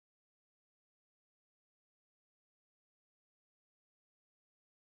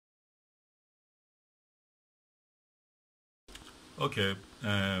Okay,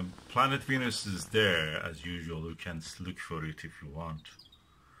 planet Venus is there as usual. You can look for it if you want.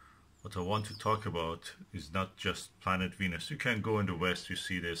 What I want to talk about is not just planet Venus. You can go in the west, you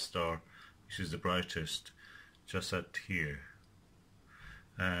see the star, which is the brightest, just at here.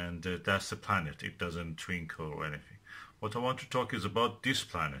 And that's the planet. It doesn't twinkle or anything. What I want to talk is about this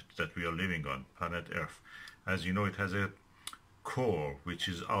planet that we are living on, planet Earth. As you know, it has a core, which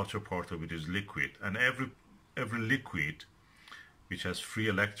is outer part of it is liquid. And every liquid which has free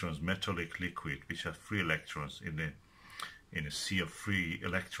electrons, metallic liquid, which has free electrons in a sea of free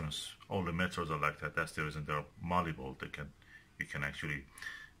electrons. All the metals are like that. That's the reason they're malleable. You can actually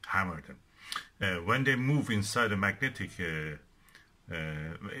hammer them. When they move inside a magnetic,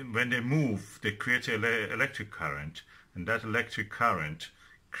 when they move, they create an electric current, and that electric current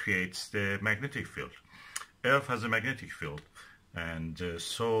creates the magnetic field. Earth has a magnetic field, and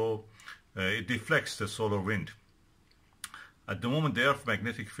so it deflects the solar wind. At the moment, the Earth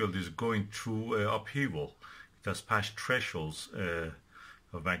magnetic field is going through upheaval. It has passed thresholds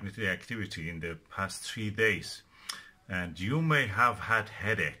of magnetic activity in the past 3 days. And you may have had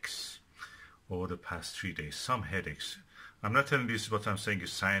headaches over the past 3 days, some headaches. I'm not telling this what I'm saying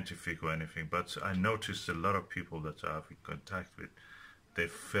is scientific or anything, but I noticed a lot of people that I have in contact with, they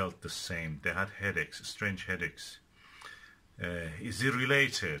felt the same. They had headaches, strange headaches. Is it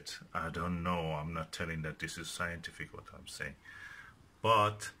related? I don't know. I'm not telling that this is scientific what I'm saying.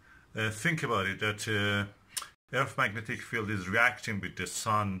 But think about it, that Earth magnetic field is reacting with the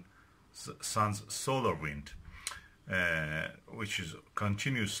sun's solar wind, which is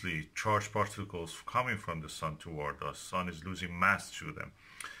continuously charged particles coming from the sun toward us. Sun is losing mass through them.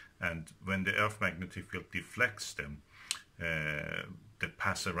 And when the Earth magnetic field deflects them, they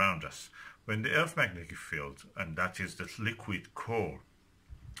pass around us. When the Earth magnetic field, and that is the liquid core,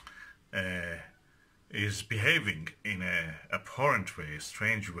 is behaving in an abhorrent way, a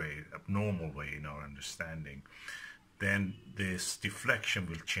strange way, abnormal way in our understanding, then this deflection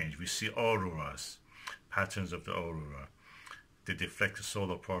will change. We see auroras, patterns of the aurora. They deflect the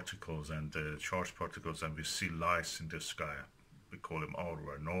solar particles and the charged particles, and we see lights in the sky. We call them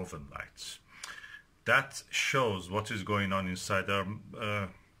aurora, northern lights. That shows what is going on inside our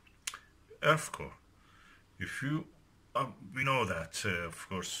Earth core. If you, we know that, of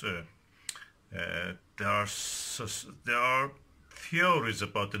course, there are theories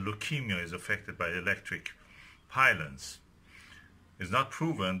about the leukemia is affected by electric pylons. It's not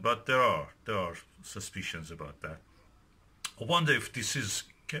proven, but there are suspicions about that. I wonder if this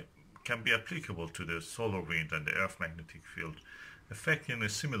can be applicable to the solar wind and the Earth magnetic field, affecting in a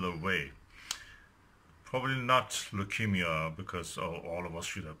similar way. Probably not leukemia, because all of us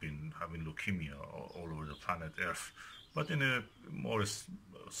should have been having leukemia all over the planet Earth, but in a more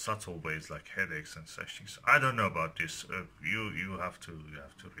subtle ways like headaches and such things. I don't know about this. You have to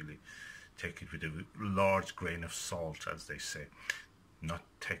really take it with a large grain of salt, as they say. Not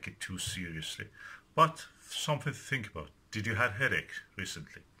take it too seriously, but something to think about. Did you have headache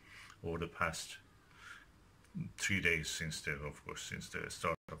recently, over the past 3 days since the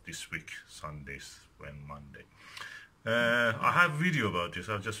start of this week, Sundays and Monday? I have a video about this.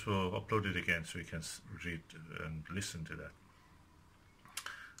 I'll just upload it again so you can read and listen to that.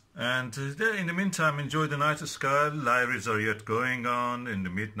 And in the meantime, enjoy the night sky. Lyres are yet going on. In the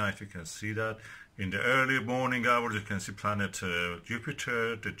midnight, you can see that. In the early morning hours, you can see planet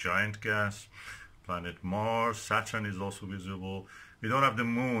Jupiter, the giant gas, planet Mars, Saturn is also visible. We don't have the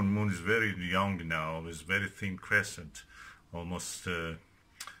moon. Moon is very young now. It's very thin crescent, almost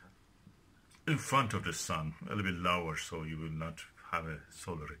in front of the sun, a little bit lower, so you will not have a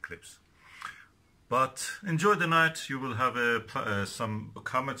solar eclipse. But enjoy the night. You will have some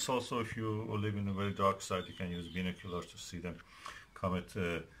comets also. If you live in a very dark side, you can use binoculars to see them. Comet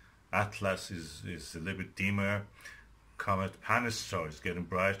Atlas is a little bit dimmer. Comet Panistar is getting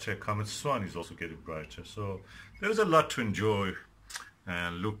brighter. Comet Swan is also getting brighter. So there's a lot to enjoy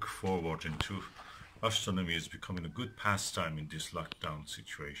and look forward into. Astronomy is becoming a good pastime in this lockdown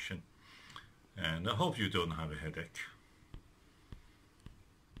situation. And I hope you don't have a headache.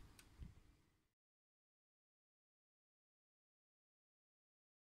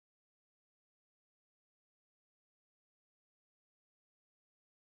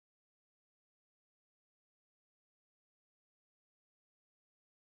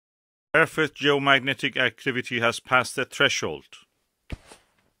 Earth's geomagnetic activity has passed the threshold.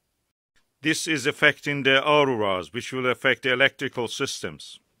 This is affecting the auroras, which will affect the electrical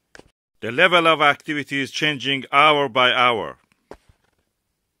systems. The level of activity is changing hour by hour.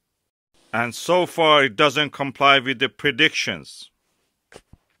 And so far it doesn't comply with the predictions.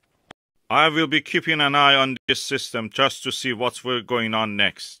 I will be keeping an eye on this system just to see what's going on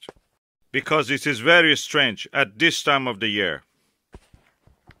next, because it is very strange at this time of the year.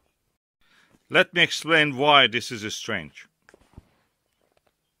 Let me explain why this is strange.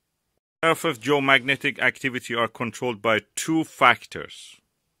 Earth's geomagnetic activity are controlled by two factors.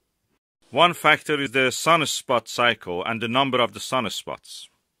 One factor is the sunspot cycle and the number of the sunspots.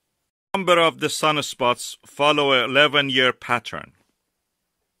 The number of the sunspots follow an 11-year pattern,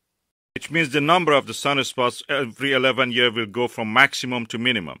 which means the number of the sunspots every 11 years will go from maximum to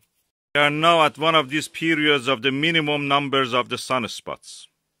minimum. We are now at one of these periods of the minimum numbers of the sunspots.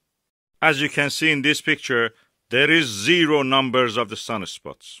 As you can see in this picture, there is 0 numbers of the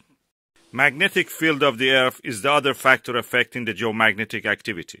sunspots. Magnetic field of the Earth is the other factor affecting the geomagnetic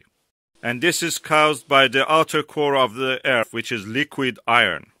activity. And this is caused by the outer core of the Earth, which is liquid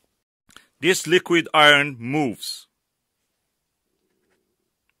iron. This liquid iron moves.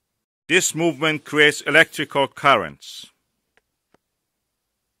 This movement creates electrical currents.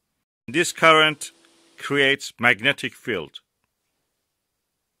 This current creates magnetic field.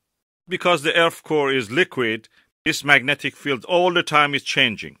 Because the Earth core is liquid, this magnetic field all the time is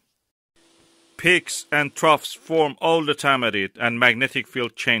changing. Peaks and troughs form all the time at it, and magnetic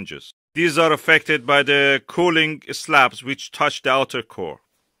field changes. These are affected by the cooling slabs which touch the outer core.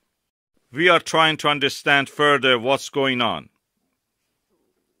 We are trying to understand further what's going on,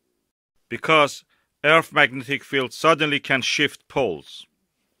 because Earth magnetic field suddenly can shift poles.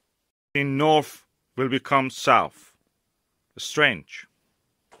 In north will become south. Strange.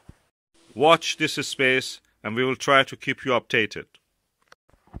 Watch this space and we will try to keep you updated.